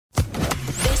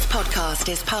podcast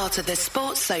is part of the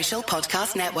Sports Social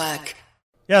Podcast Network.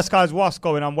 Yes, guys, what's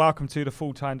going on? Welcome to the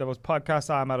Full Time Devils podcast.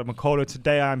 I'm Adam McCullough.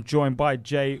 Today I'm joined by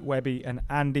Jay, Webby and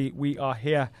Andy. We are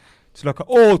here to look at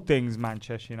all things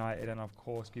Manchester United and, of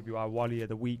course, give you our Wally of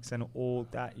the Weeks and all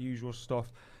that usual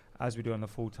stuff as we do on the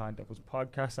Full Time Devils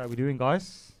podcast. How are we doing,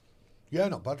 guys? Yeah,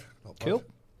 not bad. Not bad.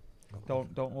 Cool.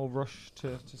 Don't all rush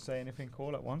to say anything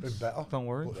cool at once. Been better. Don't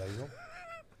worry. But there you go.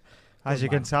 As you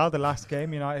can tell, the last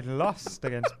game United lost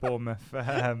against Bournemouth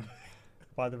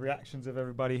by the reactions of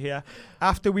everybody here.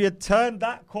 After we had turned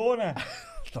that corner.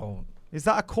 Is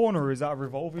that a corner or is that a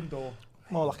revolving door?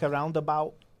 More like a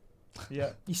roundabout.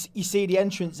 Yeah. You see the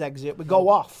entrance exit, we go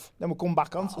off, then we'll come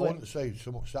back onto I it. want to say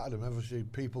so much Saturday. Obviously,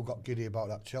 people got giddy about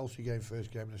that Chelsea game,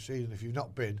 first game of the season. If you've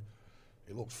not been,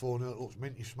 it looks 4-0, it looks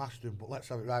mint, you smashed them. But let's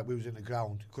have it right, we was in the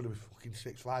ground. It could have been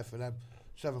fucking 6-5 for them,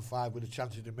 7-5 with the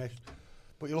chances they missed.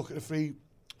 But you look at the three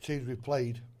teams we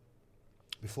played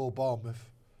before Bournemouth,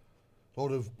 a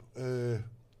load of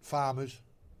farmers,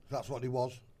 that's what they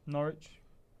was. Norwich.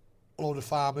 A load of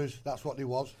farmers, that's what they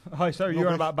was. Oh, sorry, you were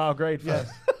on about Belgrade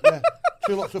first. Yeah.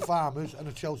 Two lots of farmers and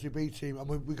a Chelsea B team, and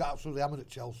we got absolutely hammered at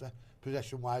Chelsea,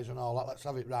 possession-wise and all that. Let's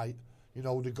have it right. You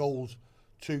know, the goals,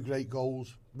 two great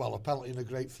goals, well, a penalty and a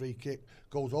great free kick,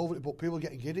 goes over it, but people are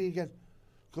getting giddy again.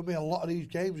 Could be a lot of these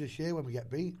games this year when we get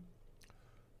beat.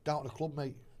 Down to the club,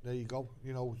 mate. There you go.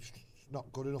 You know, it's not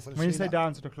good enough. And when you say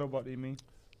down to the club, what do you mean?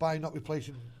 By not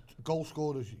replacing goal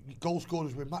scorers. Goal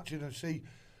scorers we're matching and see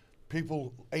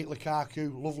people hate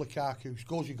Lukaku, love Lukaku,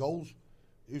 scores your goals.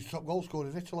 He's top goal scorer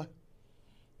in Italy.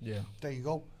 Yeah. There you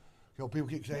go. You know, people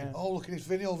keep saying, oh, look at his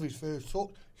video of his first touch.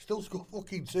 He still scored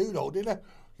fucking 2 though, didn't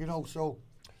he? You know, so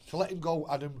to let him go,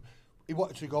 Adam, he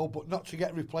wanted to go, but not to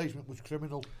get a replacement was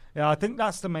criminal. Yeah, I think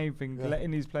that's the main thing. Yeah.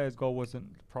 Letting these players go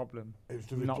wasn't the problem. It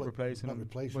was not replacing them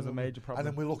was a major problem. And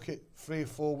then we look at 3 or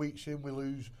 4 weeks in, we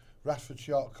lose Rashford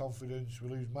short confidence, we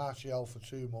lose Martial for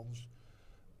 2 months,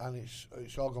 and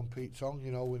it's all gone Pete Tong,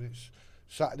 you know, when it's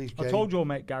Saturday's game. I told your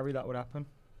mate Gary that would happen.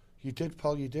 You did,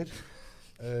 Paul, you did.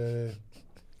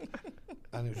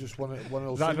 And it was just one of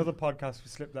those. Is that another podcast we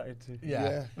slipped that into?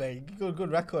 Yeah. Mate,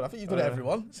 good record. I think you've done it every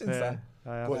one since then.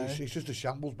 But it's just a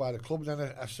shambles by the club. And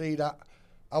then I see that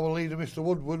our leader, Mr.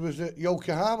 Woodward, was at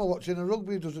Yokohama watching a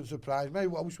rugby. It doesn't surprise me. I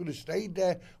wish we would have stayed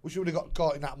there. Wish we would have got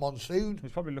caught in that monsoon.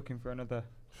 He's probably looking for another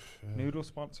noodle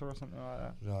sponsor or something like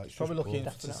that. No, he's probably looking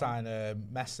to sign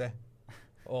Messi.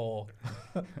 Or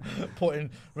putting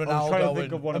Ronaldo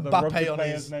and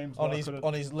Mbappe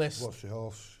on his list. What's the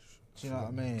horse? Do you know what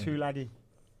I mean? Too laggy.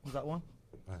 Was that one?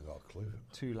 I ain't got a clue.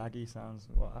 Too laggy sounds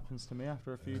what happens to me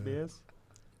after a few beers.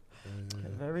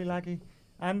 Very laggy.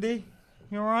 Andy,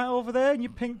 you alright over there in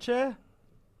your pink chair?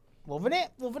 Loving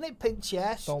it, pink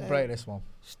chair. Don't break this one.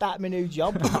 Start my new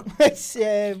job.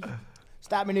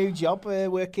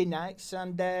 Working nights,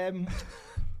 and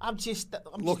I'm just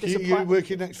you're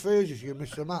working next Thursday, so you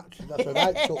miss the match. That's a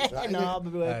right touch, that, no, I'll be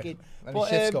working.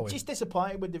 But just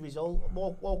disappointed with the result.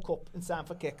 Woke up in time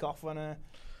for kick-off, and I'm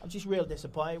just real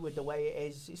disappointed with the way it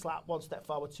is. It's like 1 step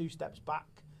forward, 2 steps back.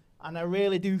 And I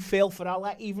really do feel for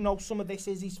Alec, even though some of this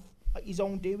is his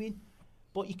own doing.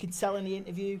 But you can tell in the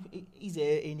interview, he's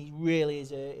hurting, he really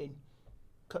is hurting.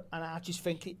 And I just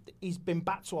think he's been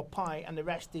back to a point, and the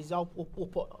rest is, we'll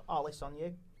put all this on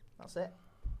you. That's it.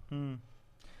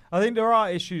 I think there are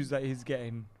issues that he's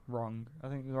getting wrong. I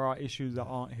think there are issues that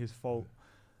aren't his fault.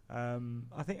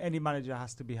 I think any manager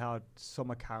has to be held to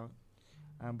some account.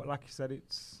 But like you said,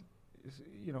 it's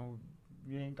you know,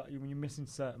 when you're missing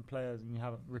certain players and you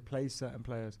haven't replaced certain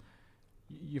players,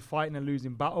 you're fighting a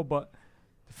losing battle. But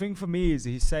the thing for me is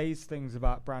he says things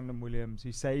about Brandon Williams,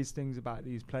 he says things about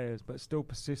these players, but still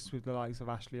persists with the likes of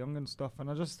Ashley Young and stuff.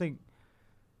 And I just think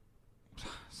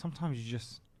sometimes you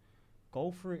just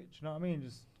go for it. Do you know what I mean?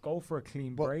 Just go for a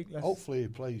clean break. Hopefully he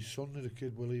plays Sunday, the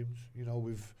kid Williams. You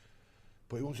know,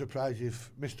 but it won't surprise you if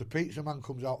Mr. Pizza Man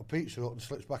comes out of Pizza Hut and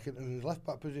slips back into his left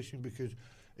back position, because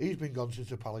he's been gone since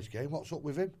the Palace game. What's up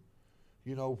with him?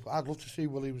 You know, I'd love to see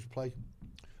Williams play.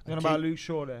 You know about Luke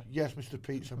Shaw there? Yes, Mr.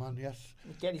 Pizza Man, yes.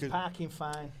 Get his parking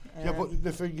fine. Yeah, but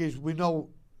the thing is, we know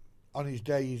on his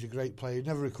day he's a great player. He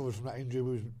never recovered from that injury.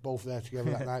 We was both there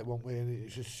together that night, weren't we? And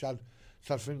it's just sad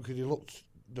thing, because he looked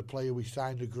the player we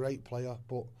signed, a great player,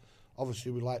 but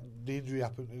obviously the injury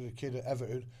happened to the kid at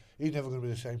Everton. He's never going to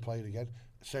be the same player again.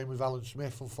 Same with Alan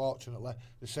Smith, unfortunately.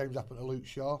 The same's happened to Luke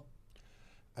Shaw.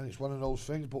 And it's one of those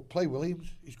things. But play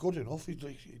Williams, he's good enough. He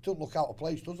doesn't look out of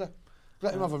place, does he?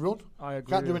 Let him have a run. I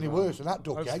agree. Can't do any worse than that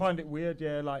duck egg. I just find it weird,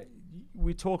 like,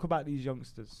 we talk about these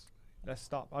youngsters. Let's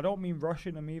stop. I don't mean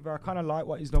rushing them either. I kind of like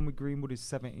what he's done with Greenwood. He's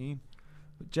 17.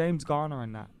 But James Garner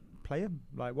and that, play him.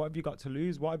 Like, what have you got to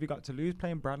lose? What have you got to lose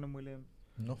playing Brandon Williams?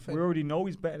 Nothing. We already know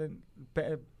he's better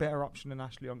option than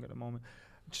Ashley Young at the moment.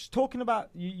 Just talking about,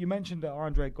 you mentioned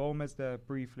Andre Gomez there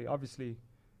briefly. Obviously,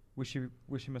 wish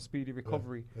him a speedy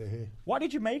recovery. Yeah. What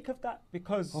did you make of that?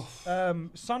 Because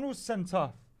Son was sent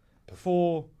off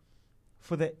for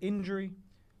the injury.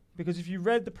 Because if you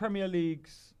read the Premier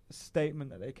League's statement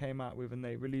that they came out with and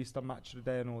they released on Match of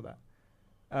the Day and all that,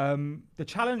 the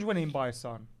challenge went in by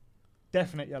Son.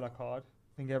 Definite yellow card.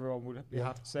 I think everyone would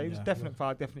have to say. It was definite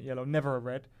foul, definite yellow, never a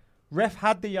red. Ref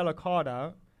had the yellow card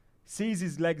out, sees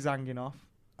his legs hanging off,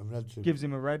 gives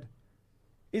him a red.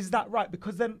 Is that right?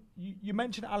 Because then you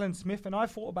mentioned Alan Smith, and I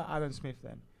thought about Alan Smith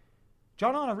then.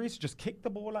 John Arne-Rees just kicked the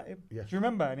ball at him. Yes. Do you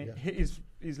remember? And it hit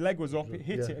his leg was up, it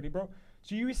hit it, and he broke.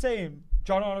 So you were saying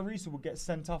John Arne-Rees would get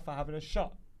sent off for having a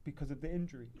shot because of the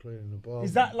injury? Clearing the ball.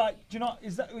 Is that like, do you know,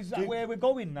 is that where we're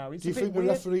going now? It's do you think the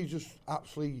referee just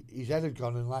absolutely, his head had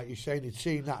gone and like you're saying he'd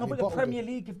seen that? No, but the Premier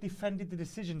League have defended the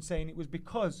decision saying it was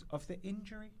because of the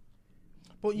injury.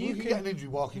 But you can get an injury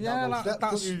walking down those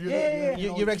steps.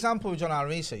 Your example with John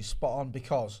Arne-Rees is spot on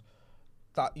because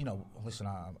that, listen,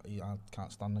 I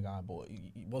can't stand the guy, but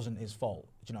it wasn't his fault.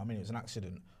 Do you know what I mean? It was an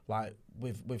accident. Like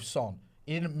with Son,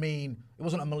 it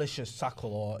wasn't a malicious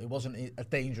tackle or it wasn't a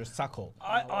dangerous tackle.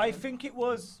 I think it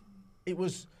was. It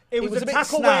was a bit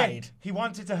tackle snide. He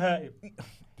wanted to hurt him.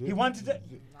 He wanted to.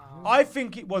 I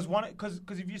think it was one because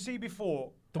if you see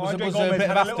before, Andre Gomez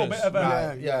had a little bit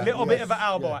of an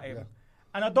elbow at him. Yeah.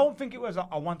 And I don't think it was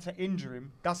I want to injure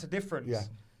him. That's the difference. Yeah.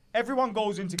 Everyone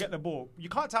goes in to get the ball. You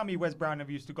can't tell me Wes Brown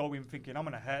never used to go in thinking, I'm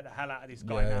going to hurt the hell out of this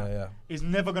guy now. Yeah. He's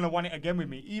never going to want it again with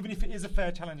me, even if it is a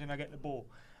fair challenge and I get the ball.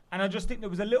 And I just think there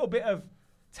was a little bit of,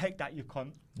 take that, you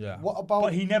cunt. Yeah.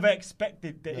 But he never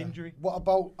expected the injury. What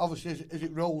about, obviously, as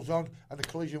it rolls on and a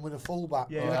collision with a fullback?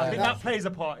 Yeah, I think that plays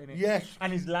a part in it. Yes.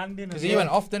 And his landing. Because he went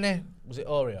off, didn't he? Was it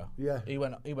Aurea? Yeah. He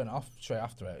went off straight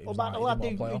after it. What about the lad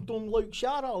who done Luke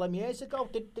Shaw all them years ago?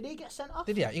 Did he get sent off?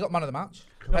 Did he? He got man of the match.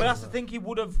 No, but that's the thing, he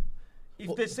would have,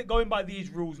 if they're going by these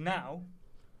rules now,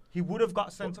 he would have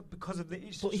got sent off because of the...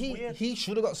 It's just weird. He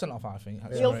should have got sent off, I think. I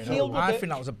think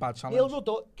that was a bad challenge. He'll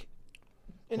duck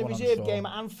in a reserve game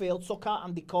at Anfield, took out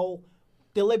Andy Cole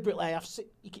deliberately.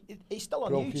 It's still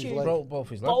on YouTube. Broke both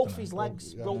his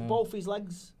legs. Broke both his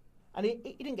legs. And he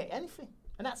didn't get anything.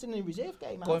 And that's in a reserve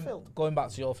game at Anfield. Going back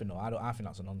to your thing, though, I think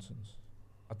that's a nonsense.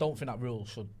 I don't think that rule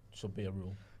should be a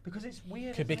rule. Because it's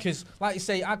weird. Because, like you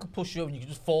say, I could push you and you could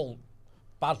just fall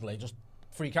badly, just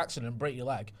freak accident and break your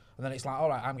leg. And then it's like, all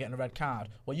right, I'm getting a red card.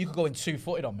 Well, you could go in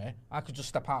 2-footed on me. I could just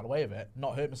step out of the way of it,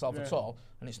 not hurt myself at all,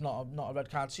 and it's not a red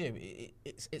card to you.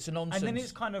 It's a nonsense. And then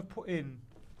it's kind of put in.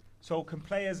 So can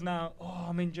players now? Oh,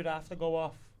 I'm injured. I have to go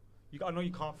off. I know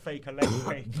you can't fake a leg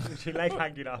break. It's your leg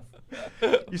hanging off.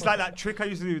 It's like that trick I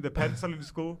used to do with the pencil in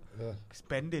school. Yeah. It's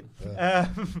bending. Yeah.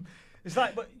 It's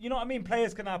like, but you know what I mean.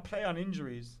 Players can now play on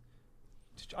injuries.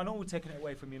 I know we're taking it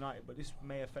away from United, but this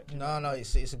may affect. No,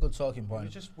 it's a good talking point.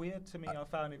 It's just weird to me. I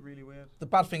found it really weird. The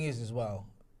bad thing is as well,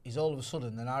 is all of a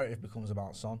sudden the narrative becomes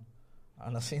about Son,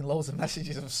 and I've seen loads of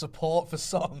messages of support for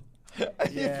Son. And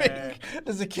you think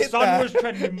there's a kid Son there. was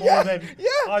trending more than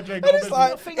Andre Gomez.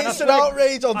 It's an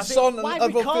outrage on Son, and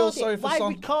everyone feels sorry for Son. Why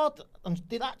record? And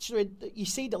did actually you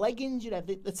see the leg injury?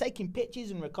 They're taking pictures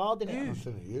and recording it.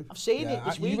 I've seen it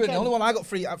this weekend. You were the only one I got.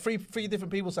 Three different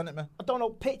people sent it me. I don't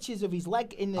know, pictures of his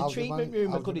leg in the treatment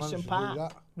room at Goodison Park.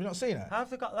 Have you not seen it? How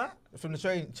have they got that? From the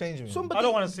changing room. I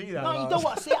don't want to see that. No, you don't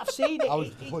want to see it. I've seen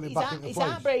it. It's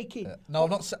heartbreaking. No, I'm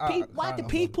not. Why do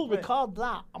people record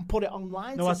that and put it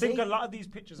online? No, I think a lot of these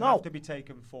pictures have to be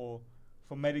taken for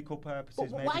medical purposes.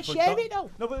 But why share it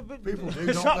though? No, but people do.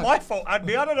 It's not my fault,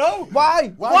 Andy. I don't know.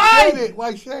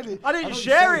 Why share it? I didn't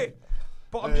share it.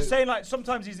 But I'm just saying, like,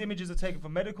 sometimes these images are taken for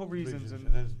medical reasons and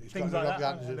things like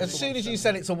that. As soon as you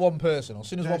send it to one person, or as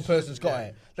soon as one person's got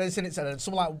it, then send it to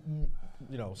someone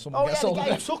like, someone gets the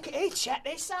guy who took it. Hey, check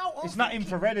this out. It's not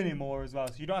infrared anymore as well,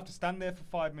 so you don't have to stand there for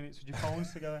 5 minutes with your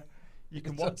phones together. You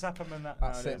can WhatsApp them and that.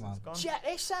 That's it, man. Check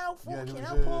this out. Fucking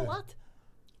hell, poor lad.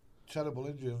 Terrible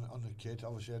injury on the kid.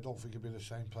 Obviously, I don't think he'll be the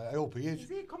same player. I hope he is. Is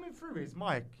he coming through his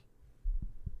mic?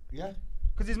 Yeah.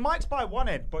 Because his mic's by one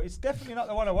end, but it's definitely not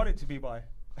the one I want it to be by.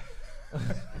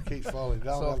 It keeps falling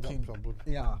down. I've got a problem.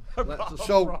 Yeah.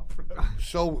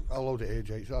 So I'll load it here,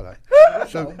 Jake. It's all right.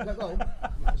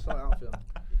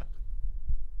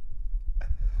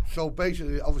 So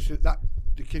basically, obviously, the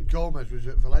kid Gomez was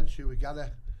at Valencia with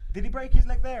Gada. Did he break his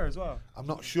leg there as well? I'm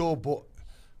not sure, but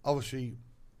obviously,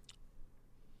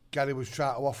 Gary was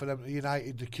trying to offer them to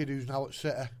United. The kid who's now at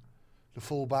City, the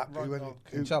fullback,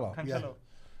 Cancelo. Yeah.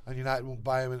 and United won't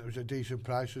buy him, and it was a decent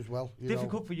price as well.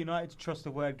 Difficult for United to trust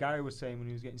the word Gary was saying when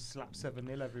he was getting slapped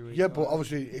 7-0 every week. Yeah, but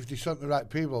obviously, if they sent the right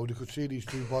people, they could see these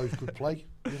two boys could play.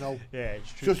 Yeah,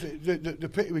 it's true. Just the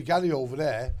pity with Gary over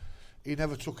there, he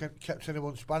never kept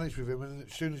anyone Spanish with him, and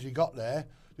as soon as he got there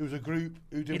was a group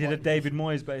who didn't. He did a David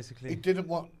Moyes basically. He didn't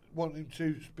want him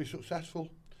to be successful.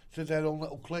 So their own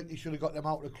little clique. He should have got them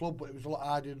out of the club, but it was a lot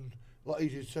harder and a lot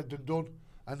easier said than done.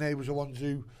 And they was the ones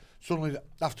who suddenly,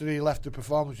 after he left, the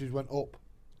performances went up.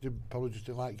 They probably just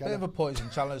didn't like Gary. Bit of a poison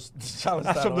challenge. That's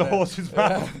from the horse's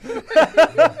mouth.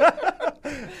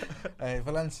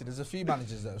 Valencia, there's a few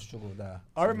managers that have struggled there.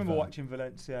 I remember watching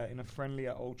Valencia in a friendly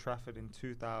at Old Trafford in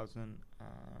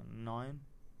 2009.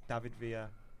 David Villa,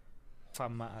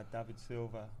 Juan Mata, David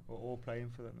Silva were all playing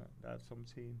for them. They had some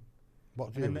team.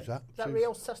 What deal was that? Is that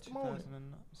Real's testimony?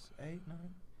 2008, 9?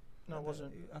 No, it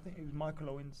wasn't. I think it was Michael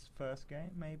Owen's first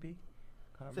game, maybe.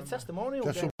 Can't The remember. testimonial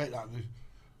Just game. something like that.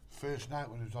 The first night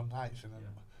when he was on nights, and then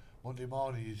Monday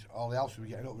morning, all the house would be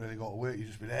getting up ready to go to work. He'd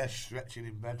just be there stretching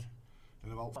in bed.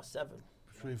 And about Past 7.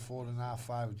 between 4 and a half,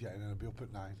 5 would get in, and I'd be up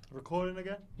at 9. Recording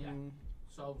again? Yeah.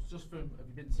 So just from, have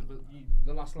you been to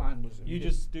the last line was? You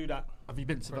just do that. Have you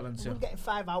been to Valencia? I'm getting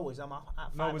 5 hours. I'm at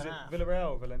 5 No, was and it a half.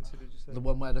 Villarreal or Valencia? Did you say? The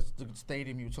one where the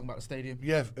stadium, you were talking about the stadium?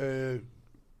 Yeah, been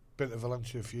to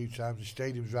Valencia a few times. The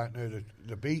stadium's right near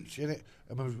the beach, innit?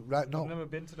 Am I right? No, I've never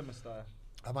been to the Mestalla.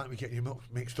 I might be getting you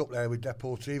mixed up there with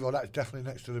Deportivo. That's definitely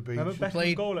next to the beach. Remember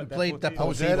Beckham's goal at played Deportivo? I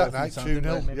was there that Deportivo night, for 2-0.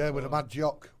 Sunday. Yeah, with a mad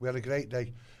jock. We had a great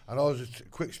day. And I was a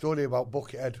quick story about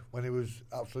Buckethead when he was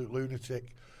absolute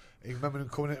lunatic. He remember him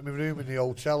coming into my room in the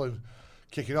hotel and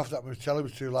kicking off that my telly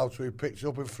was too loud, so he picked it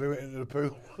up and threw it into the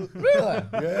pool. Really?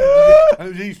 Yeah, and it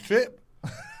was his trip.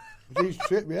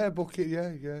 Yeah, Bucket, yeah.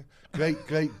 Great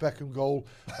Beckham goal.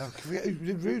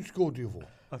 Did Rude score the other one?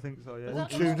 I think so, yeah. Was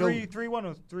that 2-0. 3-1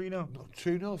 or 3-0? No,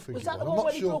 2-0, I think. Was that the I'm one not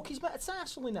where he sure. broke his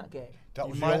metatarsal in that game? That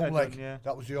You was might the have home leg. done, yeah.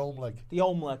 That was the home leg. The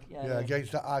home leg, Yeah,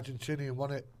 against that Argentinian,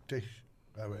 wasn't it? Dish.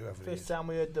 Whatever it First is. time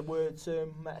we heard the word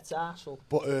metatarsal.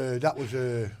 But that was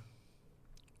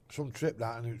some trip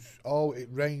that, and it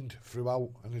rained throughout,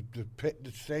 and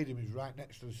the stadium is right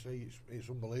next to the sea. It's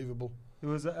unbelievable. It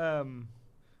was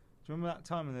do you remember that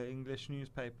time in the English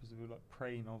newspapers they were like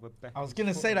praying over Beckham? I was going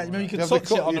to say that. You remember you could Yeah, touch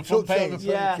they it on the front touch it on page.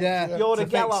 the Yeah, you're the To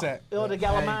fix Geller. it. You're the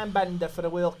Geller Hey. mind bender for the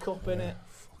World Cup, innit?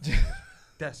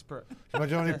 Desperate.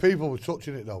 Imagine how many people were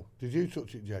touching it though. Did you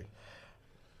touch it, Jay?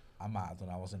 I might have done.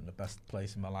 I wasn't in the best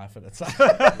place in my life at the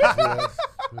time.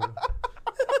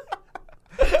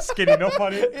 Skinning up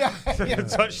on it. Yeah.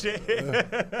 Touched it.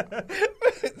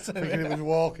 Thinking it was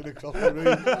walking across the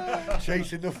room,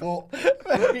 chasing the foot.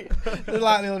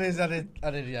 Like the others, I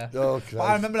did, yeah. Oh, But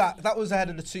I remember that was ahead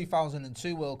of the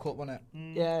 2002 World Cup, wasn't it?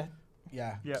 Yeah.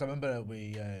 Yeah. Yeah. 'Cause I remember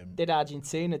we. Did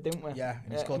Argentina, didn't we? Yeah, and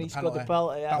he and scored he the scored the penalty.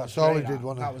 penalty, yeah. That That's was all great, he did,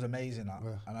 wasn't it? That was amazing, that. Yeah.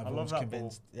 And I everyone love was that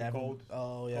convinced. ball, Yeah, the everyone- gold.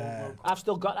 Oh, yeah. Gold. I've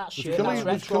still got that Was shirt. That's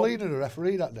retro. Colina the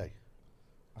referee that day?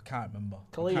 I can't remember.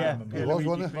 Colleen. I Yeah, can't remember. He yeah. was, Luigi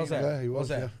wasn't he? Was it? Yeah, he was.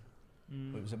 Was it? Yeah.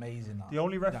 But it was amazing. That. The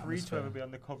only That referee to atmosphere. ever be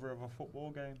on the cover of a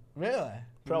football game. Really?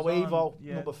 Pro He was Evo, on,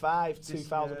 yeah. number 5, This year,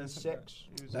 2006.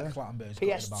 he was That Yeah. Clattenburg's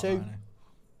PS2. got it about that,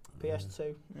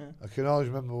 PS2. Yeah. I can always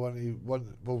remember when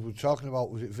we were talking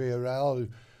about, was it Villarreal,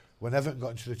 when Everton got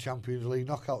into the Champions League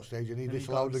knockout stage and he And he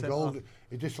disallowed got the sent goal. off.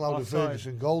 He disallowed the Offside.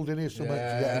 Ferguson goal, didn't he? Something to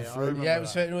get Yeah, it I through. remember yeah,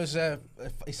 that. it was.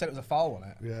 He said it was a foul,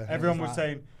 wasn't it? Yeah. Everyone It was was like-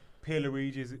 saying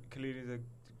Pierluigi's Chiellini's the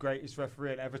greatest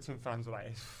referee, and Everton fans were like,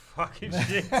 "It's fucking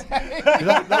shit."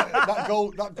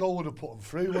 that goal would have put him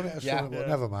through, wouldn't it? Or Yeah. something, but Yeah.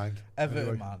 never mind. Everton,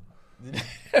 Anyway, man.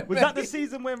 Was that the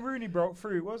season when Rooney broke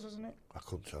through? It wasn't it? I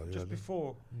couldn't tell you. Just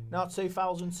before. No,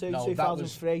 2002, No, that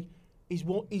 2003. He's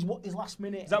last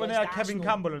minute. Is that when they had against Kevin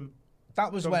Arsenal. Campbell and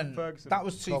That was Tom when. Ferguson. That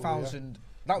was Probably, yeah. 2000.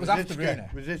 That was after Rooney.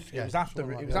 Rosicky, It was after.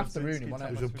 something It like was that. after Rooney, Rosicky, wasn't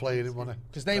He it? was playing him, wasn't he?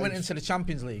 Because they went into the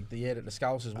Champions League the year that the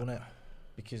Scousers won it,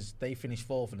 because they finished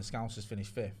 4th and the Scousers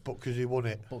finished 5th. But because he won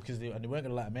it. But because they weren't going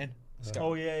to let him in.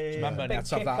 oh yeah. Remember, and Big they had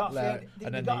to have that. kick-off, yeah. And They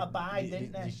then got a bye,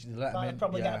 didn't they? let Well, him they in.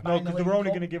 probably yeah. got a bye. No, in the because they were League only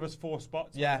Cup. going to give us 4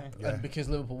 spots. Yeah, weren't Yeah. and because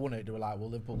Liverpool won it, they were like, well,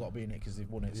 Liverpool got to be in it because they've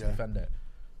won it, so Yeah. defend it.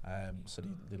 So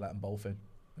they let them both in.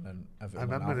 And then I Everton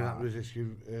went remember out that like was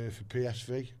issue for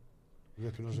PSV,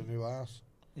 ripping us a new arse.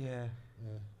 Yeah.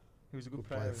 Yeah. He was a good Good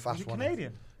player. player, Was fast he one.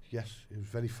 Canadian? Yes, he was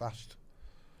very fast.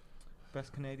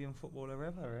 Best Canadian footballer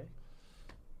ever, right?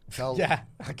 Carl, Yeah,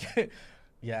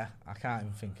 I can't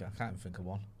even think of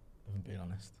one. If I'm being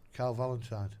honest. Carl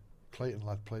Valentine, Clayton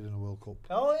lad, played in the World Cup.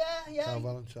 Oh, yeah. Carl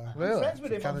Valentine. I'm Really? friends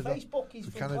with For him Canada. on Facebook. He's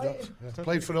For from Canada. Clayton. Yeah.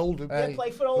 Played for Oldham. Uh, Yeah,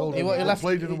 played for Oldham. He He Yeah. left.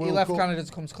 Played in the He World left Cup. Canada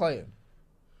to come to Clayton.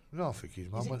 No, I think his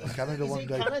mum Is went it- to Canada is one it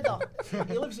day. Canada?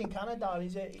 He lives in Canada. He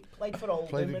played for Oldham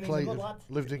Played in and he's a good Clayton. lad.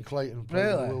 Lived in Clayton. Played in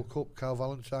Really? the World Cup. Carl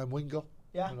Valentine, winger.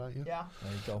 Yeah, Right, yeah. yeah.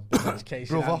 There you go. Big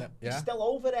education, Brother. hasn't it? He's Yeah. still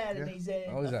over there, and Yeah. he's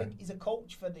Oh, is I he? think he's a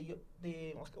coach for the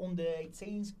like, under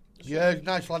 18s. Yeah,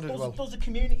 nice lad as Does, well. does the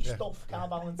community Yeah. stuff, Carl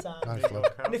Valentine. Nice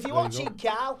lad. And if you're There you watching go.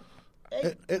 Carl, hey,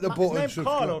 Hit the Max, button. Name subscribe.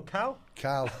 Carl or Cal?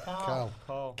 Carl. Carl. Carl.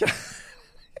 Carl.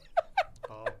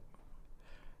 Carl.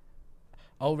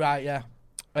 Oh, right, yeah.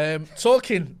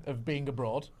 Talking of being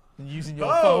abroad and using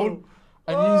your Oh! phone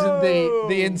and using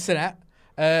the internet.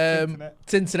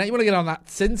 Tinternet. You want to get on that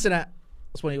Tinternet.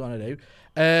 That's what you want to do.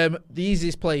 The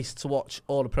easiest place to watch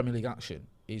all the Premier League action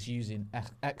is using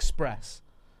Express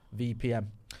VPN.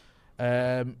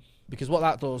 Because what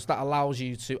that does, that allows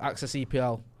you to access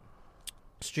EPL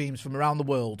streams from around the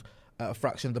world at a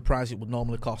fraction of the price it would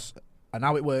normally cost. And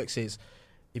how it works is,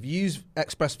 if you use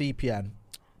Express VPN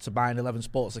to buy an 11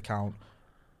 Sports account,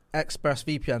 Express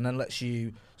VPN then lets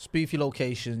you spoof your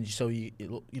location so it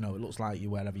looks like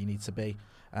you're wherever you need to be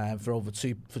for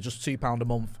just £2 a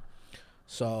month.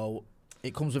 So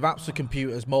it comes with apps for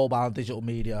computers, mobile, and digital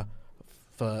media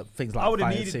for things like I would have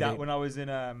Fire needed TV. that when I was in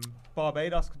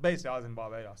Barbados. 'Cause basically, I was in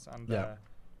Barbados, and Yeah.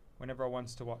 whenever I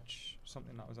wanted to watch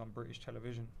something that was on British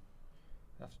television,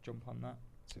 I'd have to jump on that.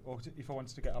 If I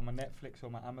wanted to get on my Netflix or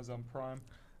my Amazon Prime,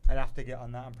 I'd have to get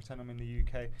on that and pretend I'm in the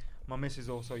UK. My missus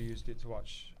also used it to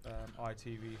watch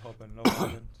ITV Hub and Love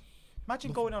Island.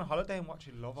 Imagine going on holiday and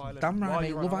watching Love Island. Damn right, while mate.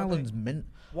 you're on Love holiday. Island's mint.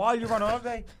 While you're on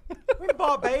holiday, we're in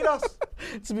Barbados.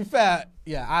 To be fair,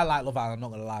 yeah, I like Love Island, I'm not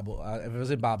going to lie, but if I was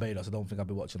in Barbados, I don't think I'd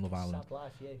be watching Love Island. sad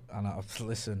life, you. And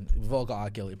listen, we've all got our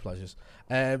guilty pleasures.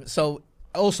 So,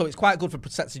 also, it's quite good for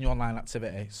protecting your online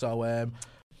activity. So, you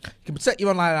can protect your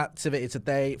online activity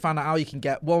today. Find out how you can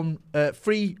get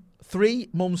 3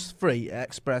 months free at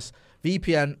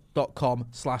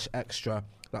expressvpn.com/extra.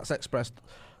 That's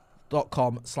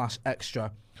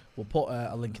express.com/extra. We'll put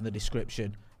a link in the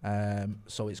description.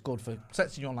 So it's good for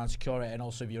protecting your online security, and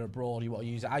also if you're abroad, you want to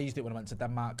use it. I used it when I went to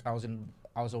Denmark. I was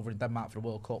over in Denmark for the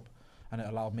World Cup, and it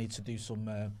allowed me to do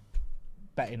some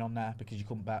betting on there because you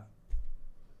couldn't bet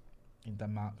in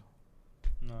Denmark.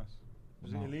 Nice.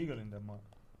 Was it illegal in Denmark?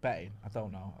 Betting? I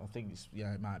don't know. I think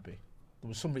it might be. There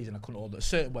was some reason I couldn't order a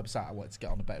certain website. I wanted to get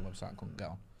on a betting website, I couldn't get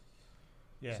on.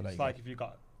 Yeah, So there it's you like go. if you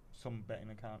got some betting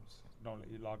accounts, don't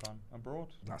let you log on abroad.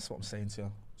 That's what I'm saying to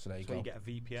you. So there you So go. you get a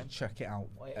VPN. Check it out.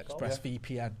 Way to go.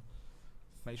 ExpressVPN.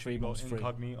 Make sure 3 you go months free.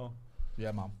 incognito.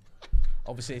 Yeah, man.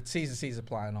 Obviously, T's and C's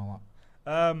apply and all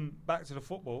Back to the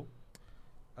football.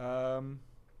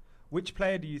 Which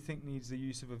player do you think needs the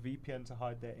use of a VPN to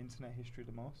hide their internet history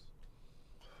the most?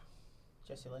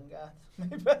 Jesse Lingard,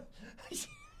 maybe. that.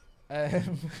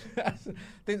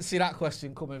 Didn't see that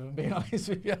question coming, if I'm being honest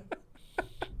with you.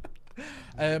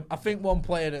 I think one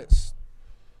player that's,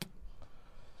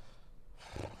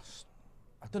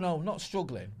 I don't know, not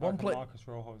struggling. One player. Marcus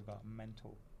Rojo's got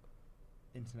mental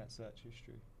internet search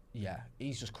history. Yeah,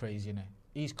 he's just crazy, isn't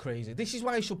he? He's crazy. This is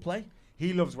why he should play.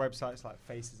 He loves websites like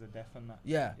Faces of Death and that.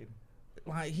 Yeah.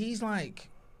 Like, he's like,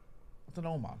 I don't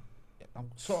know, man. I'm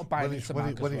sort of buying into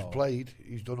Marcus when he's Rojo. played,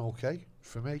 he's done okay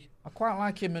for me. I quite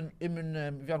like him and if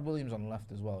you had Williams on the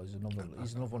left as well, he's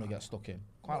another one who gets stuck in.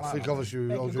 Quite I like think that. obviously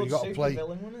Make a you good got to super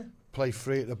villain, wouldn't it? play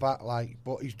free at the back,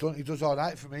 but he does all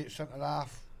right for me at centre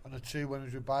half, and the 2 when he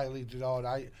was with Bailey he did all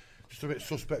right. Just a bit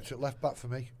suspect at left back for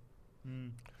me.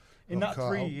 In Not that caught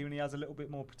 3, out. when he has a little bit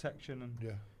more protection and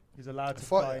Yeah, he's allowed I to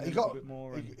thought fly in a he little got bit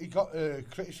more. he got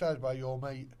criticised by your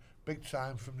mate big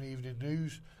time from the Evening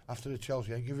News after the Chelsea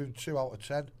game. Give him 2 out of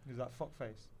 10. Is that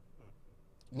fuckface?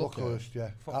 Luckhurst, yeah,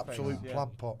 Fuck absolute face, yeah.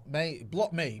 plant pot. Mate,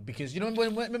 block me, because you know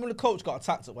remember when the coach got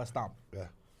attacked at West Ham? Yeah,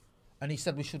 And he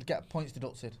said we should get points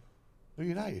deducted. Who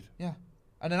United? Yeah.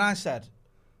 And then I said,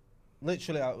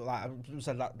 literally, I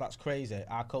said that's crazy.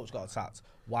 Our coach got attacked.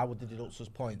 Why would they deduct us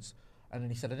points? And then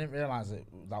he said, I didn't realise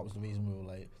that was the reason we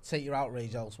were late. Take your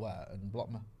outrage elsewhere and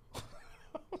block me. I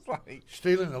was like,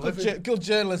 Stealing the living. good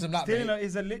journalism, that Stealing mate.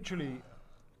 is a literally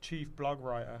chief blog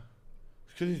writer.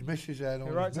 Because his missus there. He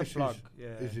writes a blog. Yeah.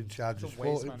 Is in charge It's of a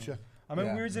waste, sport, man. isn't she? I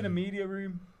remember Yeah. we was in a media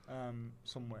room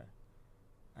somewhere,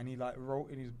 and he like wrote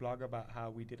in his blog about how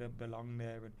we didn't belong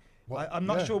there, and What? I'm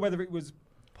not Yeah. sure whether it was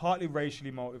partly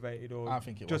racially motivated or I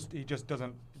think it just he just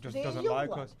doesn't Is he a doesn't young like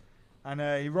lad? us. And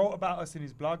he wrote about us in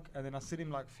his blog, and then I seen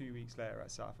him like a few weeks later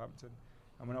at Southampton,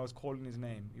 and when I was calling his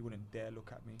name, he wouldn't dare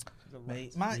look at me. He's a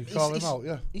Mate, rat. You call him out,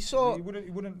 yeah. He saw He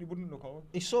wouldn't look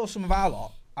over. some of our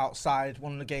lot outside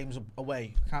one of the games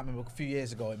away. I can't remember, a few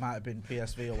years ago. It might have been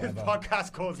PSV or whatever.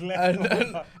 Podcast calls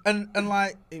left. And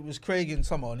like it was Craig and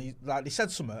Tomo, and they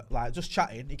said something like just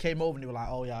chatting. He came over and he was like,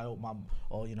 "Oh yeah, I hope man,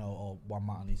 or or one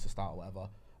man needs to start or whatever."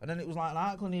 And then it was like an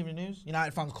article in the Evening News.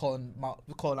 United fans calling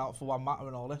out for Juan Mata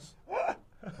and all this.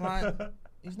 Like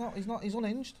he's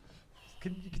unhinged.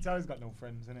 You can tell he's got no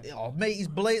friends, innit? Oh mate, he's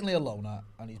blatantly a loner,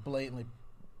 and he's blatantly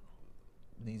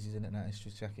needs his internet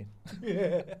history checking.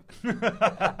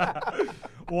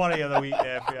 Wally of the week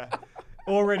there for you.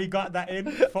 Already got that in.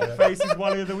 Fuck faces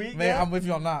Wally of the week. Mate, yeah? I'm with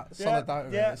you on that.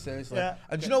 Solidarity, yeah, seriously. yeah.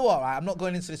 And do you know what? Right? I'm not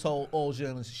going into this whole all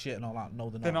journalists shit and all that.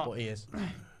 No, they're not. But he is.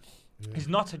 He's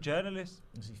not a journalist.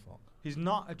 Is he fuck? He's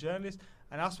not a journalist,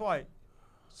 and that's why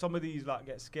some of these like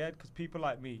get scared because people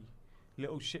like me,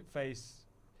 little shit-faced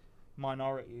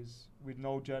minorities with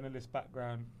no journalist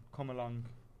background, come along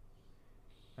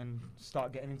and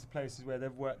start getting into places where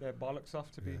they've worked their bollocks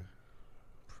off to be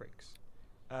pricks.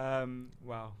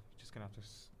 Wow, just gonna have to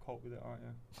cope with it, aren't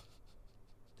you?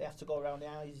 They have to go around the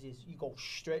houses. You go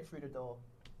straight through the door.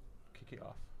 Kick it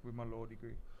off with my law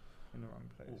degree in the wrong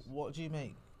place. What do you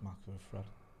make, Marco, of Fred?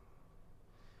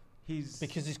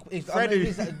 Because he's it's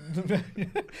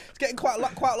getting quite a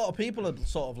lot of people are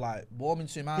sort of like warming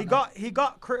to him. He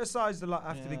got criticised a lot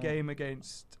after the game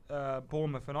against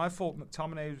Bournemouth, and I thought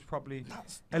McTominay was probably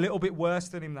a little bit worse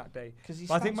than him that day.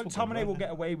 But I think McTominay will get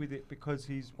away with it because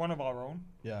he's one of our own.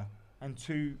 Yeah. And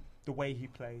two, the way he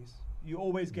plays, you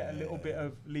always get a little bit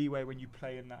of leeway when you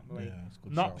play in that way.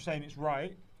 Yeah, Not saying it's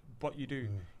right, but you do.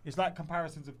 It's like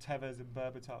comparisons of Tevez and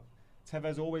Berbatov.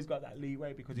 Tevez always got that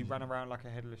leeway because he ran around like a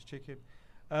headless chicken.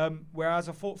 Whereas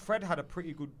I thought Fred had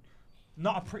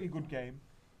not a pretty good game.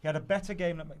 He had a better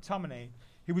game than McTominay.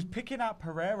 He was picking out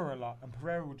Pereira a lot, and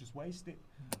Pereira would just waste it.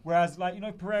 Whereas,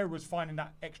 Pereira was finding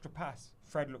that extra pass.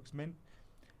 Fred looks mint.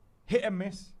 Hit and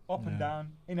miss, up and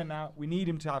down, in and out. We need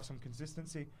him to have some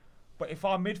consistency. But if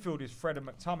our midfield is Fred and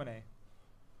McTominay,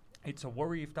 it's a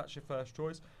worry if that's your first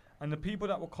choice. And the people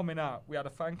that were coming out, we had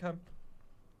a fan cam.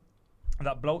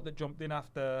 That bloke that jumped in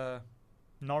after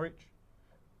Norwich,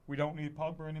 we don't need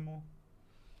Pogba anymore.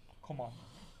 Come on.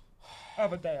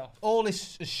 Have a day off. All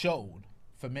this has shown,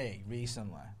 for me,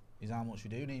 recently, is how much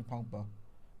we do need Pogba.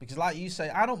 Because like you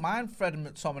say, I don't mind Fred and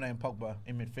McTominay and Pogba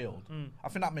in midfield. I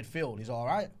think that midfield is all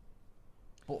right.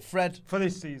 But Fred... For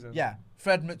this season. Yeah.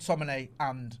 Fred, McTominay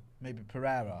and maybe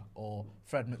Pereira, or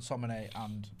Fred, McTominay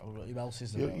and... who else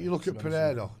is there? You look at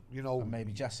Pereira, and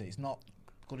maybe Jesse. It's not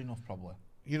good enough, probably.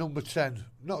 Your number 10,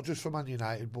 not just for Man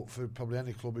United, but for probably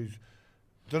any club,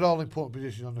 they're all important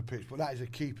positions on the pitch, but that is a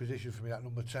key position for me, that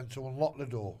number 10, to unlock the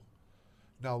door.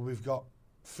 Now, we've got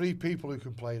 3 people who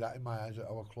can play that in my eyes at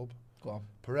our club. Go on.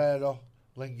 Pereira,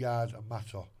 Lingard and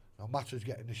Mata. Now, Mata's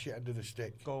getting the shit end of the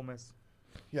stick. Gomez.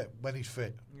 Yeah, when he's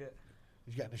fit. Yeah.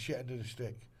 He's getting the shit end of the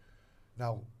stick.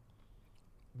 Now,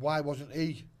 why wasn't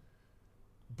he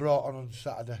brought on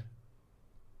Saturday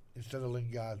instead of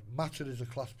Lingard? Mata is a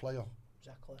class player.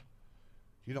 Exactly.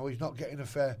 He's not getting a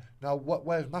fair... Now,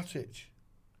 where's Matic?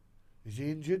 Is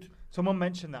he injured? Someone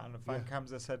mentioned that on the fan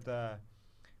cams. They said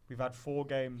we've had 4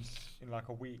 games in like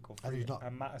a week or 3,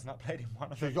 and Matt has not played in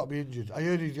one of them. So he's got to be injured. I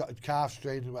heard he's got a calf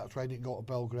strain, that's why he didn't go to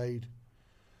Belgrade.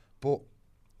 But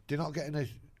they're not getting a...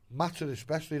 Mata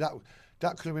especially, that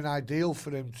could have been ideal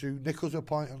for him to nick us a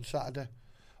point on Saturday.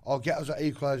 Or get us at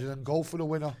equaliser and go for the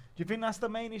winner. Do you think that's the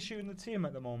main issue in the team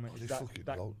at the moment? Is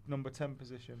that number 10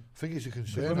 position? I think it's a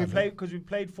concern. Because we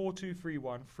played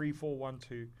 4-2-3-1,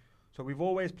 3-4-1-2. So we've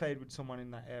always played with someone in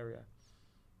that area.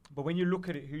 But when you look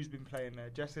at it, who's been playing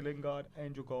there? Jesse Lingard,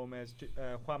 Angel Gomez,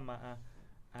 Juan Mata,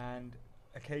 and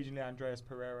occasionally Andreas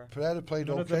Pereira. Pereira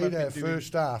played okay there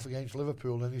first half against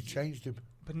Liverpool, and he's changed him.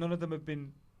 But none of them have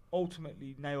been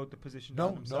ultimately nailed the position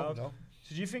down themselves. No.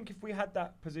 So do you think if we had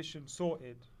that position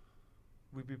sorted,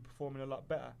 we'd be performing a lot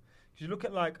better? Because you look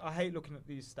at I hate looking at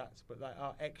these stats, but like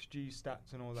our XG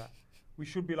stats and all that, we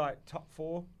should be like top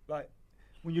 4. Like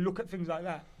when you look at things like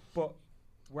that, but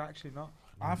we're actually not.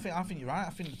 I think you're right. I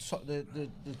think the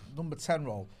number 10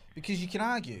 role, because you can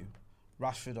argue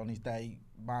Rashford on his day,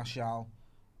 Martial.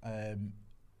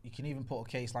 You can even put a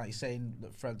case like you're saying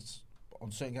that Fred's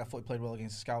on certain games. I thought he played well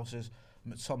against the Scousers.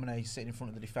 McTominay sitting in front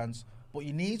of the defence, but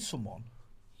you need someone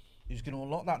who's going to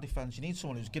unlock that defence. You need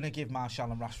someone who's going to give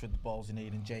Martial and Rashford the balls they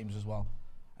need, and James as well.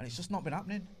 And it's just not been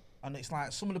happening. And it's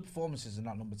like some of the performances in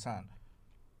that number 10,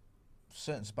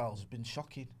 certain spells have been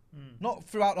shocking. Not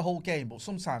throughout the whole game, but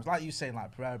sometimes, like you saying,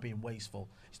 like Pereira being wasteful.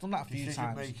 He's done that a few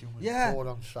times. Yeah,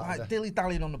 like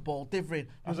dilly-dallying on the ball, divvying.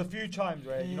 There's a few times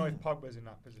where if Pogba's in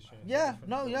that position. Yeah,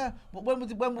 no, yeah. But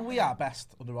when were we our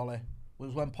best under Ollie?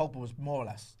 was when Pogba was more or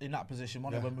less in that position,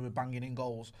 when we were banging in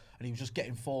goals and he was just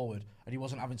getting forward and he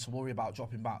wasn't having to worry about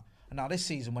dropping back. And now this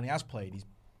season, when he has played, he's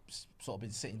sort of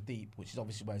been sitting deep, which is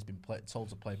obviously where he's been told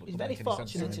to play. But he's very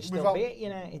fortunate to still be at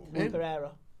United with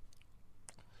Pereira.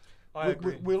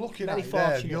 We're looking at it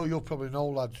there. You'll probably know,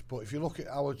 lads, but if you look at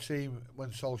our team when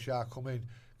Solskjaer come in,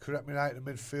 correct me right, the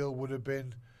midfield would have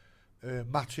been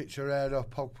Matic, Herrera,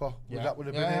 Pogba. That would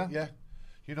have been it, yeah.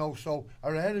 You know, so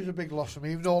Herrera's a big loss for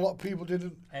me, even though a lot of people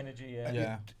didn't. Energy, Energy.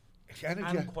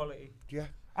 And quality. Yeah.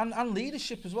 And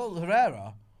leadership as well.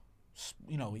 Herrera,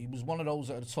 you know, he was one of those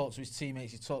that had talked to his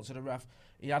teammates, he talked to the ref.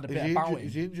 He had a bit about him.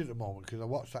 He's injured at the moment because I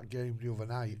watched that game the other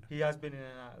night. He has been in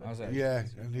and out of that. Yeah,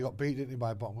 and he got beat, didn't he,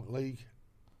 by bottom of the league.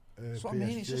 That's what I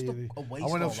mean, it's just a waste.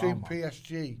 And when I've seen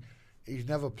PSG, he's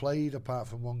never played apart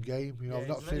from one game. You know, I've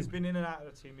not seen. He's been in and out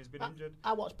of the team. He's been injured.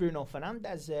 I watched Bruno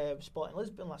Fernandes Sporting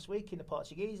Lisbon last week in the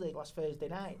Portuguese league last Thursday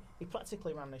night. He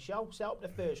practically ran the show. Set up the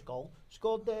first goal,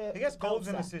 scored the. He gets goals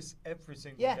and assists every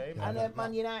single game. Yeah, and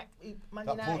Man United.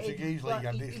 That Portuguese league,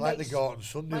 and it's like the Gorton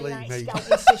Sunday league, mate.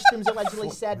 Scouting systems allegedly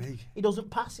said he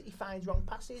doesn't pass it. He finds wrong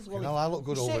passes. Well, I look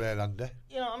good over there, Andy.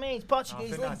 You know what I mean? It's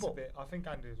Portuguese league, I think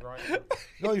Andy's right.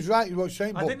 No, he's right. He was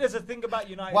saying. I think there's a thing about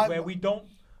United where we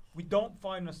don't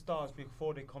find the stars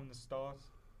before they come the stars.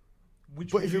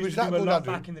 But if he was that good,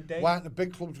 back in the day, why aren't the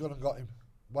big clubs gone and got him?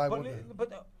 Why wouldn't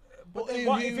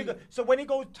they? So when he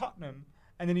goes Tottenham,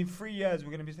 and then in 3 years we're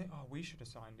going to be saying, "Oh, we should have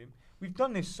signed him." We've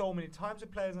done this so many times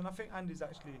with players, and I think Andy's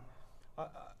actually.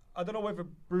 I don't know whether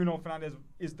Bruno Fernandes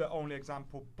is the only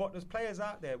example, but there's players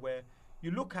out there where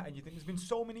you look at and you think there's been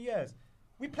so many years.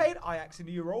 We played Ajax in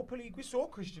the Europa League. We saw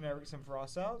Christian Eriksen for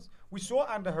ourselves. We saw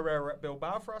Ander Herrera at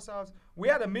Bilbao for ourselves. We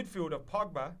had a midfield of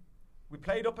Pogba. We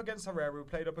played up against Herrera. We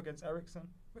played up against Eriksen.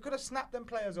 We could have snapped them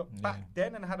players up back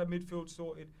then and had a midfield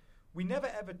sorted. We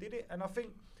never ever did it. And I think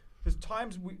there's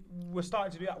times we're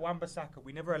starting to do that. Wan-Bissaka,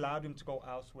 we never allowed him to go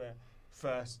elsewhere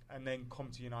first and then come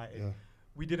to United. Yeah.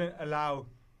 We didn't allow,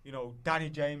 Danny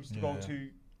James to go to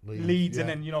Leeds and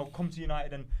then, come to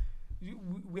United. And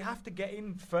we have to get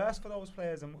in first for those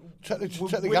players, and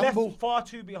we're left far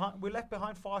too behind. We're left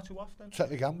behind far too often. Take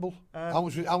the gamble. How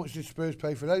much did Spurs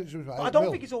pay for Eriksen? I don't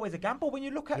think it's always a gamble. When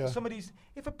you look at some of these,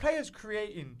 if a player's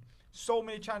creating so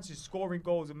many chances, scoring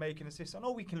goals and making assists, I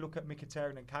know we can look at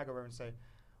Mkhitaryan and Kagawa and say,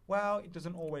 well, it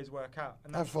doesn't always work out,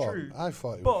 and that's true. I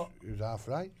thought it was half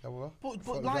right.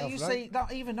 But like you say,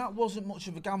 that wasn't much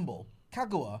of a gamble.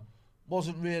 Kagawa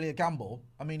wasn't really a gamble.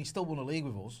 I mean, he still won a league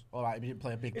with us. All right, he didn't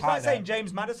play a big part. It's like saying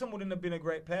James Maddison wouldn't have been a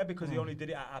great player because he only did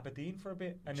it at Aberdeen for a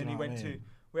bit, and then he went to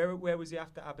where was he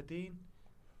after Aberdeen?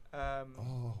 I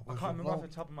can't remember off the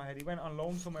top of my head. He went on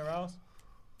loan somewhere else,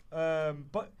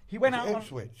 but he went out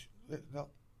Ipswich.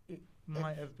 It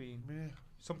might have been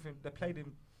something. They played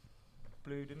in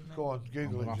blue, didn't they? Go on,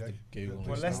 Google it, Jay.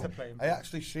 Well, Leicester played. I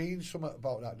actually seen something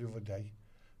about that the other day.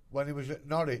 When he was at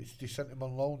Norwich, they sent him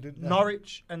on loan, didn't they?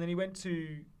 Norwich, and then he went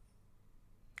to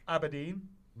Aberdeen.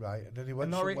 Right, and then he went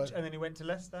to Norwich, and then he went to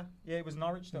Leicester. Yeah, it was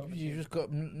Norwich, though. You just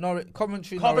got Norwich,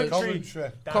 Coventry,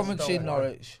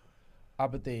 Norwich,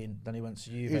 Aberdeen. Then he went to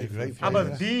Juve. He's a great player.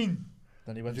 Aberdeen.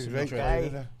 Then he went to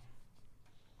Madrid. A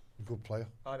good player.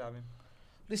 I'd have him.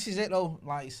 This is it, though.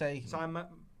 Like you say,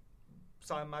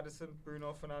 Simon Maddison,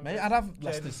 Bruno Fernandes. Mate, I'd have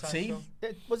Leicester's team.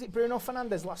 Was it Bruno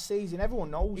Fernandes last season?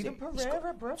 Everyone knows it.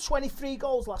 Pereira, bro. 23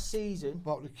 goals last season.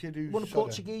 What the kid who won a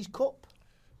Portuguese Cup?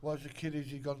 Was the kid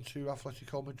who's gone to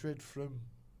Atletico Madrid from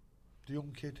the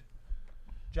young kid?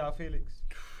 João Felix.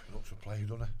 Looks a player,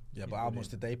 doesn't he? Yeah, but how much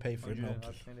did they pay for him?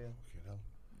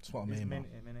 That's what I mean,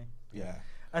 Yeah.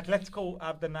 Atletico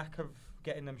have the knack of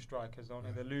getting them strikers, don't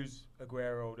they? They lose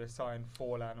Aguero, they sign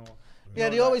Forlan or... Yeah,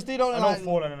 they always do, don't they? I know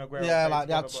Forlan and Aguero. Yeah, like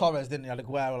they had Torres, didn't they? They had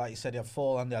Aguero, like you said, they had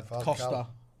Forlan, they had Costa.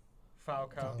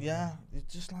 Falcao. Yeah,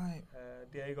 it's just like...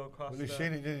 Diego Costa. Well, they've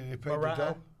seen it, didn't they? They paid the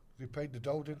dough. They paid the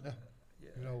dough, didn't they?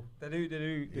 Yeah. They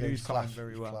do sign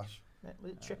very well.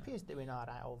 Trippier's doing all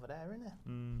right over there, isn't he?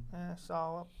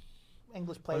 So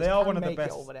English players they are can one of make the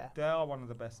best, it over there. They are one of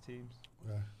the best teams.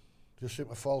 Yeah. Just seem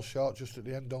to fall short just at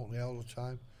the end, don't they, all the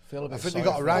time? I think they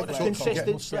got a right to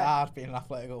consistent. Must be hard being an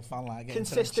Atletico fan, like getting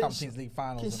to the Champions League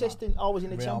finals. Consistent, always in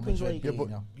the Champions League. Yeah, but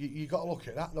you got to look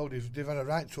at that though. They've had a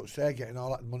right touch there getting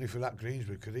all that money for that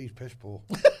Griezmann because he's piss poor.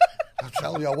 I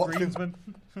tell you, I watched him.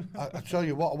 I tell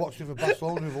you what, I watched him for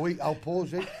Barcelona the other week. I'll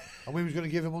pause it, and we was going to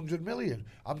give him 100 million.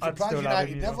 I'm surprised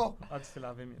United never. I'd still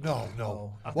have him.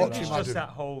 No. I think it's just that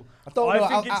whole.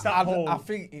 I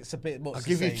think it's a bit much. I'll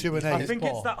give you 2 and 8. I think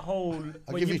it's that whole.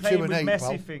 When you play with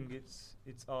Messi thing,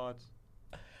 it's hard.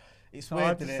 It's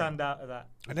hard to stand out of that.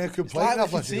 And they're complaining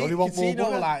Atletico. They want more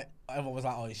money. Like everyone was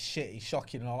like, "Oh, he's shit, he's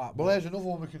shocking and all that." Well, there's another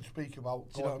one we can speak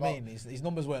about. Do you know what I mean? His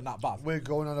numbers weren't that bad. We're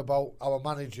going on about our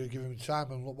manager giving him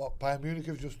time, and look what Bayern Munich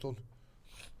have just done.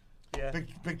 Yeah.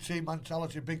 Big team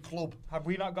mentality, big club. Have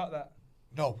we not got that?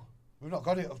 No, we've not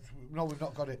got it. No, we've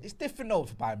not got it. It's different though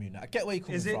for Bayern Munich. I get where you're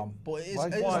coming from, but it is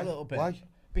Why? a little bit. Why?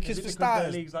 Because Is it for because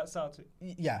starters, their league's like Celtic?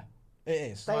 yeah, it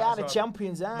is. They Might are as the well.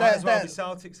 champions, aren't Might they? as well they're- be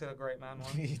Celtic's a great man.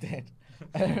 One. He did.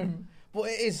 But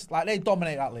it is like they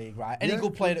dominate that league, right? Any Yeah.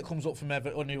 good player that comes up from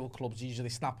every other clubs usually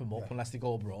snap them up unless they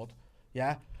go abroad.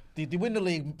 Yeah, they win the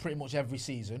league pretty much every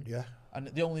season. Yeah. And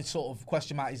the only sort of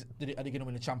question mark is, are they going to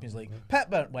win the Champions League? Pep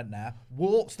went there,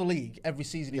 waltzed the league every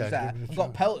season he was Yeah, there, give him the and got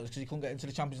chance. pelters because he couldn't get into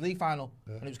the Champions League final,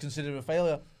 and it was considered a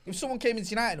failure. If someone came into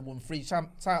United and won 3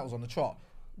 titles on the trot,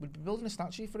 we'd be building a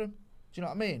statue for him. Do you know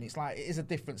what I mean? It's like it is a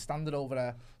different standard over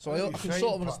there. So I know I what can you're sort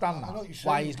of saying, understand but I know what that you're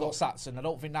why saying, he's got but- sats, and I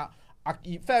don't think that.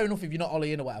 Fair enough if you're not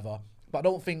Ollie in or whatever, but I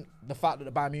don't think the fact that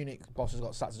the Bayern Munich boss has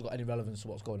got sats has got any relevance to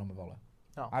what's going on with Ollie.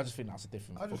 No. I just think that's a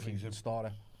different I just fucking think it's a-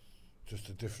 story. Just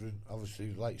a different,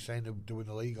 obviously, like saying they're doing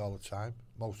the league all the time,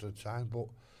 most of the time, but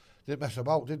they didn't mess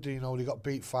about, did they? You know, they got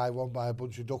beat 5-1 by a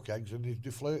bunch of duck eggs and they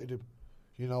flirted him,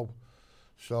 you know.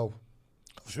 So,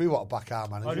 we want to back our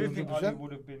manager. I do think 100%. Ali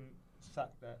would have been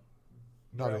sacked at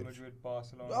Real Norwich. Madrid,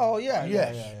 Barcelona. Oh yeah,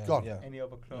 Yes, yeah, gone. yeah. Any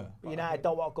other club. But United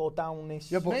don't want to go down this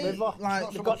Yeah, but river. it's not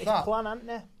They've so got much this that. plan, haven't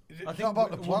they? It's I not think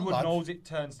about the plan, Woodward lads. knows it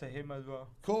turns to him as well.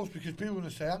 Of course, because people are going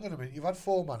to say, hang on a minute, you've had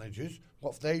 4 managers,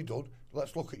 what have they done?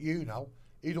 Let's look at you now.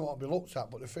 He don't want to be looked at,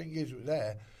 but the thing is,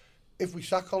 there, if we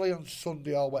sack Ollie on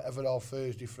Sunday or whatever, or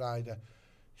Thursday, Friday,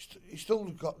 he's still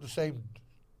got the same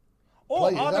Or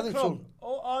players, are hasn't the he, club?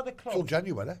 Or are the till club?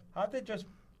 January. Had they just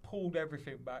pulled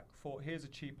everything back? Thought here's a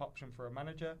cheap option for a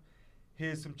manager.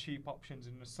 Here's some cheap options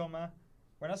in the summer.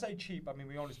 When I say cheap, I mean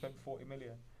we only spent 40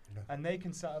 million, and they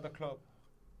can set up the club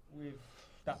with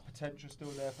that potential still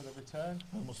there for the return.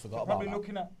 I almost They're forgot about probably that.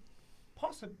 looking at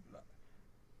possibly.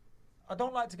 I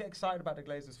don't like to get excited about the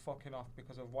Glazers fucking off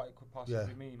because of what it could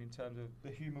possibly mean in terms of the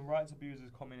human rights abusers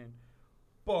coming in,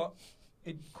 but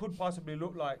it could possibly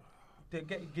look like they're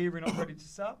gearing up ready to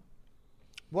sell.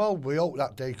 Well, we hope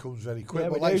that day comes very quick. Yeah,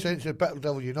 but we like do. saying to the Battle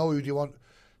Devil, you know who do you want?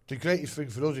 The greatest thing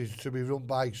for us is to be run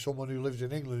by someone who lives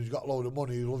in England, who's got a load of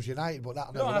money, who loves United, but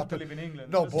that'll We never don't have to happen. live in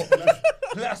England. No, Let's-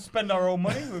 but let us spend our own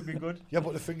money. Would be good. yeah,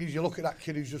 but the thing is, you look at that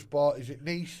kid who's just bought. Is it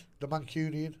Nice, the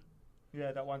Mancunian,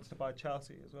 Yeah, that wants to buy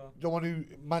Chelsea as well. the one who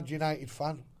Man United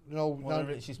fan? You know, One of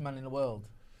the richest men in the world.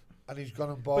 and he's gone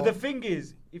and bought. But the thing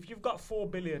is, if you've got 4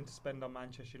 billion to spend on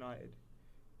Manchester United,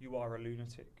 you are a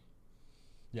lunatic.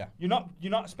 Yeah. You're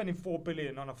not spending 4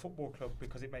 billion on a football club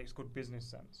because it makes good business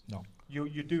sense. No. You're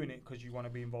doing it because you want to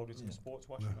be involved in some sports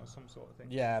watching or some sort of thing.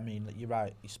 Yeah, I mean, you're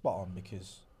right. You're spot on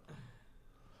because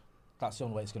that's the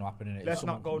only way it's going to happen. Innit? Let's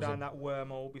not go down that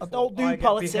wormhole. I Before don't do get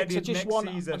politics. I beheaded just next want.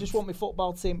 season. I just want my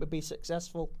football team to be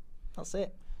successful. That's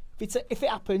it. If it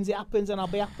happens, it happens, and I'll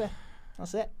be happy.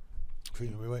 That's it. I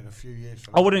think we're waiting a few years.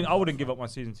 For I wouldn't give up my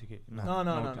season ticket. No.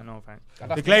 No thanks. I'd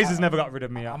The have to- Glazers never got rid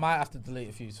of me. I might have to delete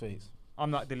a few tweets. I'm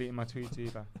not deleting my tweets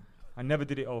either. I never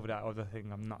did it over that other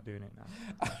thing. I'm not doing it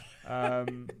now.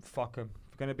 Fuck them.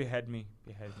 If you're gonna behead me,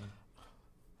 behead me.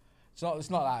 It's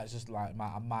not that. It's just like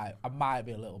I might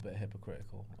be a little bit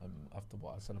hypocritical after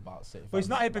what I said about City. But it's fans.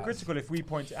 not hypocritical if we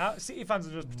point it out. City fans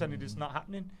are just pretending it's not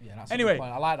happening. Yeah, that's a Anyway, good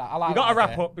point. I like that. I like We got to that wrap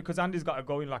idea. up because Andy's got to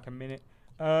go in like a minute.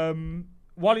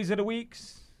 Wally's of the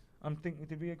weeks. I'm thinking.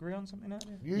 Did we agree on something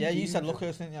earlier? Yeah, you said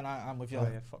Lucas, didn't you? And I'm with you. Oh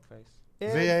yeah, fuckface.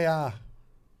 VAR.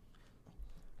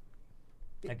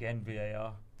 Again,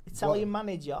 VAR. Italian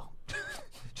manager.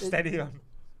 Steady on.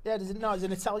 Yeah, there's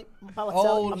an Italian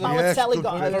Oh, Balotelli yes, good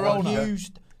got for Verona.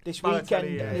 used this Balotelli,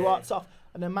 weekend, yeah, and he yeah. walked off.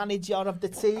 And the manager of the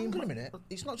Hang team, on a minute.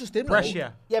 It's not just him. though.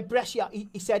 Brescia. yeah, Brescia, he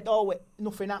said, "Oh,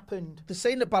 nothing happened." They're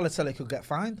saying that Balotelli could get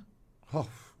fined. Oh,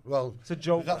 well, It's a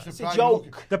joke. that's It's a surprising. joke.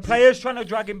 Look, The players trying to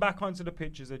drag him back onto the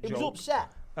pitch is a He was joke.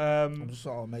 upset. I'm just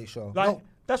sort of make sure. Like No.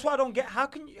 that's what I don't get. How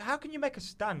can you make a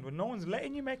stand when no one's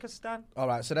letting you make a stand? All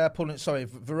right, so they're pulling. Sorry,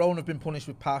 Verona have been punished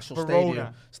with partial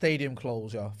Verona. stadium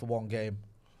closure for one game.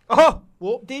 Oh,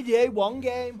 What did you? One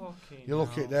game. fucking you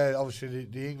look hell. at there, obviously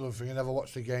the England thing. I never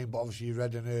watched the game, but obviously you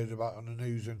read and heard about it on the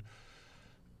news, and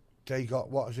they got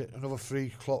another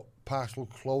 3 partial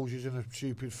closures and a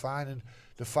stupid fine, and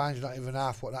the fine's not even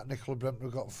half what that Nicola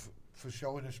Brentford got for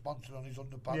showing a sponsor on his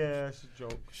underpants. Yeah, it's a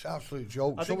joke. It's an absolute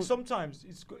joke. I think sometimes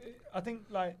it's. I think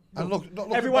like And look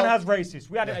everyone about- has racists.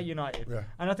 We had it Yeah. at United, Yeah.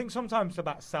 and I think sometimes it's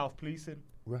about self-policing.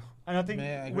 Well, And I think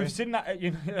Yeah, I agree. we've seen that.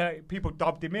 Like, people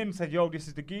dobbed him in, said, "Yo, this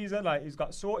is the geezer." Like he's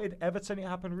got sorted. Everton, it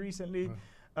happened recently.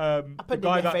 Happened in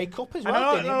the FA Cup as and well,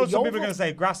 I didn't it, know with some people are Yeovil? going to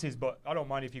say grasses, but I don't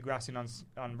mind if you're grassing on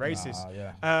racist.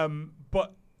 yeah.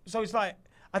 But So it's like,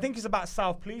 I think it's about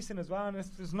self-policing as well, and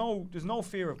there's no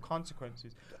fear of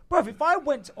consequences. Bruv, if I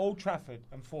went to Old Trafford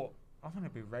and thought, I'm going to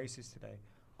be racist today,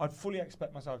 I'd fully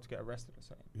expect myself to get arrested or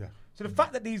something. Yeah. So the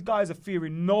fact that these guys are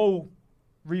fearing no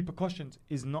repercussions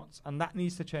is nuts, and that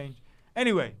needs to change.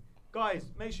 Anyway,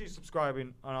 guys, make sure you're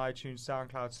subscribing on iTunes,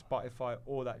 SoundCloud, Spotify,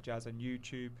 all that jazz, and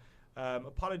YouTube.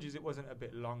 Apologies it wasn't a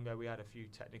bit longer. We had a few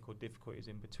technical difficulties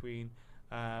in between.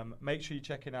 Make sure you're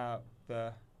checking out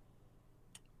the...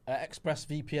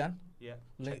 ExpressVPN. Yeah,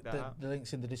 Link, check that out. the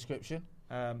link's in the description.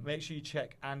 Make sure you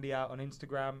check Andy out on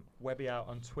Instagram, Webby out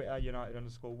on Twitter,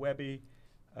 United_Webby,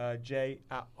 J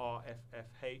at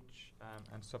RFFH,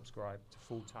 and subscribe to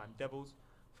Full Time Devils.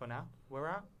 For now, we're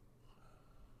out.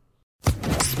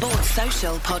 Sports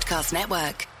Social Podcast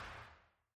Network.